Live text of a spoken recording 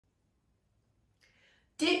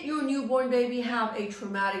Did your newborn baby have a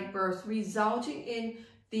traumatic birth resulting in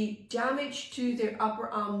the damage to their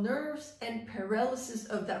upper arm nerves and paralysis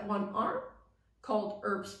of that one arm, called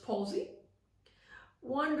Erb's palsy?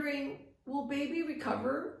 Wondering, will baby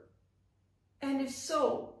recover? And if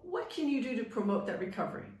so, what can you do to promote that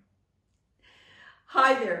recovery?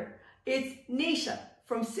 Hi there, it's Neesha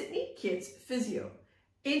from Sydney Kids Physio.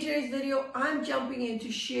 In today's video, I'm jumping in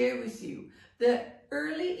to share with you the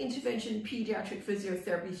early intervention pediatric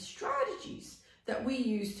physiotherapy strategies that we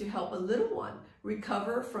use to help a little one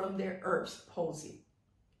recover from their Erb's palsy.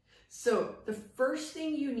 So the first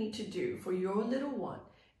thing you need to do for your little one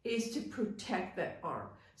is to protect that arm.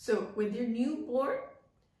 So when they're newborn,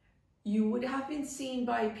 you would have been seen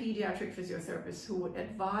by a pediatric physiotherapist who would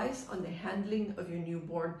advise on the handling of your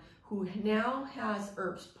newborn who now has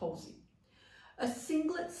Erb's palsy. A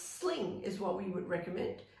singlet sling is what we would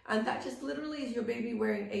recommend, and that just literally is your baby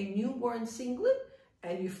wearing a newborn singlet,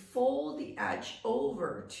 and you fold the edge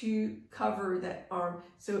over to cover that arm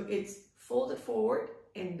so it's folded forward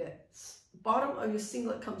and the bottom of your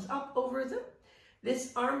singlet comes up over them.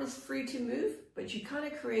 This arm is free to move, but you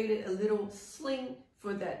kind of created a little sling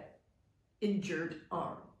for that injured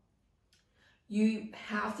arm. You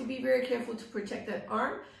have to be very careful to protect that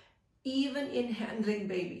arm, even in handling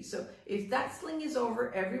baby. So if that sling is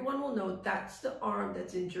over, everyone will know that's the arm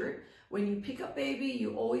that's injured. When you pick up baby,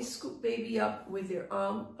 you always scoop baby up with their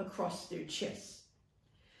arm across their chest.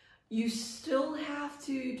 You still have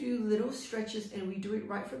to do little stretches, and we do it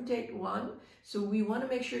right from day one. So we want to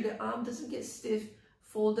make sure the arm doesn't get stiff,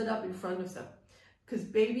 folded up in front of them, because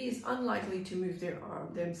baby is unlikely to move their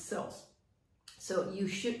arm themselves. So you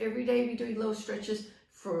should every day be doing little stretches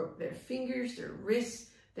for their fingers, their wrists,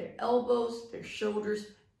 their elbows, their shoulders,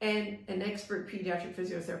 and an expert pediatric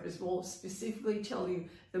physiotherapist will specifically tell you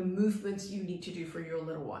the movements you need to do for your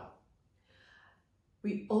little one.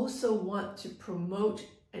 We also want to promote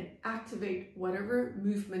and activate whatever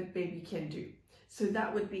movement baby can do. So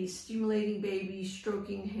that would be stimulating baby,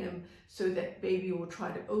 stroking him so that baby will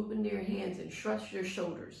try to open their hands and stretch their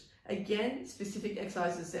shoulders. Again, specific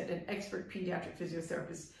exercises that an expert pediatric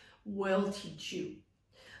physiotherapist will teach you.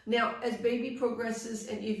 Now, as baby progresses,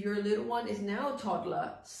 and if your little one is now a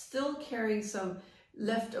toddler, still carrying some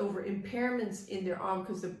leftover impairments in their arm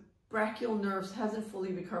because the brachial nerves hasn't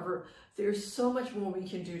fully recovered, there's so much more we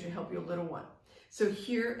can do to help your little one. So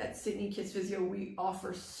here at Sydney Kids Physio, we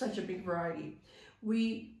offer such a big variety.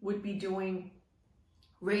 We would be doing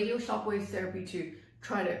radio shockwave therapy to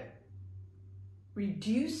try to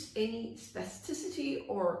reduce any spasticity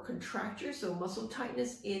or contracture, so muscle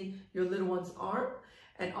tightness in your little one's arm.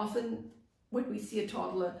 And often when we see a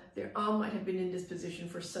toddler, their arm might have been in this position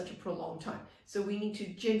for such a prolonged time. So we need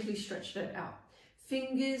to gently stretch that out.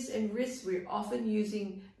 Fingers and wrists, we're often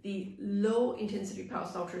using the low intensity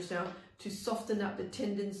Palsy ultrasound to soften up the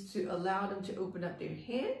tendons to allow them to open up their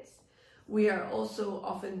hands. We are also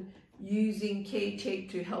often using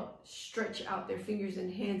K-tape to help stretch out their fingers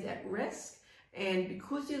and hands at rest. And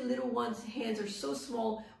because your little one's hands are so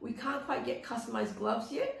small, we can't quite get customized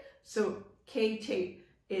gloves yet. So K-tape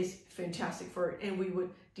is fantastic for it, and we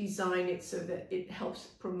would design it so that it helps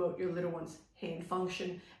promote your little one's hand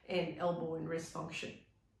function and elbow and wrist function.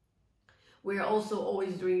 We're also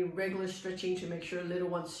always doing regular stretching to make sure little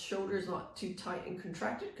one's shoulders not too tight and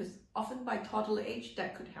contracted, because often by toddler age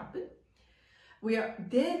that could happen. We are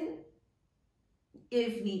then,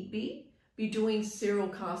 if need be doing serial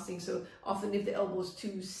casting. So often if the elbow is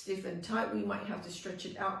too stiff and tight, we might have to stretch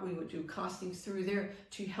it out. We would do casting through there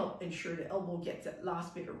to help ensure the elbow gets that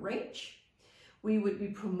last bit of range. We would be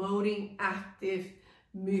promoting active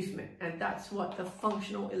movement, and that's what the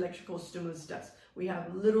functional electrical stimulus does. We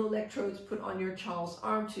have little electrodes put on your child's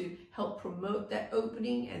arm to help promote that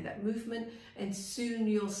opening and that movement, and soon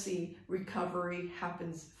you'll see recovery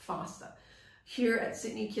happens faster. Here at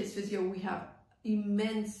Sydney Kids Physio, we have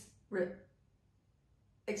immense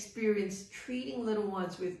experience treating little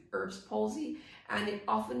ones with Erb's palsy, and it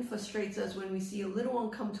often frustrates us when we see a little one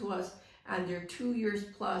come to us and they're 2 years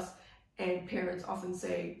plus, and parents often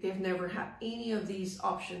say they've never had any of these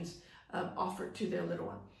options offered to their little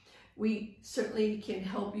one. We certainly can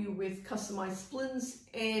help you with customized splints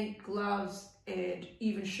and gloves and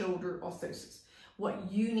even shoulder orthosis. What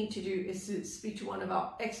you need to do is to speak to one of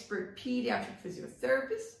our expert pediatric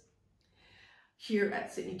physiotherapists. Here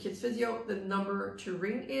at Sydney Kids Physio, the number to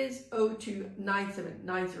ring is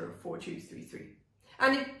 0297904233.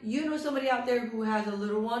 And if you know somebody out there who has a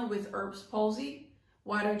little one with Erb's palsy,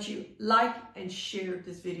 why don't you like and share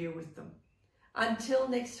this video with them? Until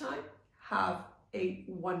next time, have a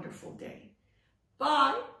wonderful day.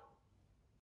 Bye.